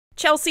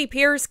Chelsea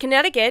Piers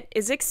Connecticut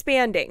is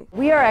expanding.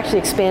 We are actually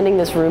expanding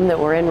this room that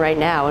we're in right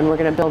now, and we're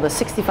going to build a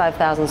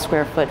 65,000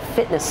 square foot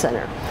fitness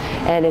center.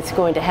 And it's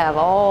going to have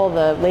all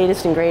the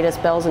latest and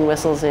greatest bells and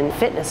whistles in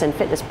fitness and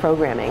fitness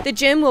programming. The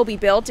gym will be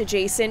built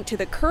adjacent to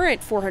the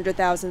current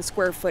 400,000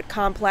 square foot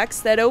complex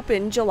that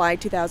opened July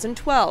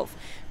 2012,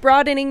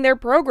 broadening their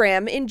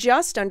program in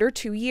just under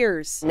 2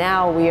 years.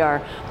 Now we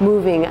are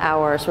moving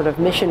our sort of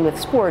mission with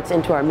sports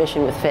into our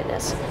mission with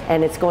fitness.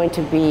 And it's going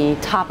to be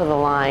top of the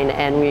line,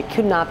 and we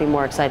could not be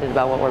more excited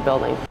about what we're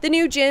building. The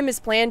new gym is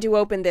planned to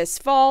open this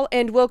fall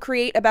and will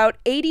create about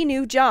 80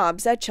 new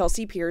jobs at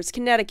Chelsea Piers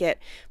Connecticut.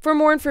 For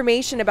more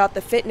information about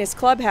the fitness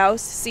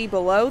clubhouse, see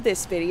below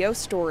this video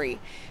story.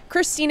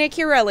 Christina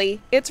Chiarelli,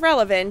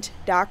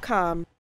 It'sRelevant.com.